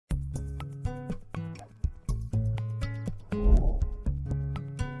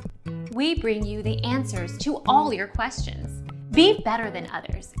We bring you the answers to all your questions. Be better than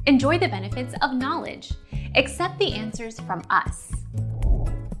others. Enjoy the benefits of knowledge. Accept the answers from us.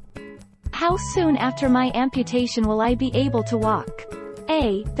 How soon after my amputation will I be able to walk?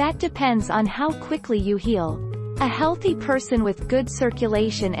 A. That depends on how quickly you heal. A healthy person with good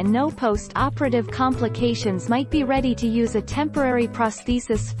circulation and no post-operative complications might be ready to use a temporary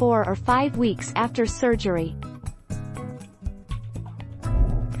prosthesis 4 or 5 weeks after surgery.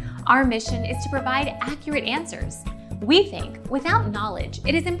 Our mission is to provide accurate answers. We think without knowledge,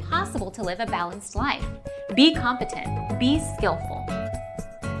 it is impossible to live a balanced life. Be competent, be skillful.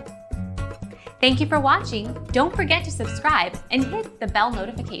 Thank you for watching. Don't forget to subscribe and hit the bell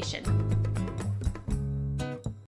notification.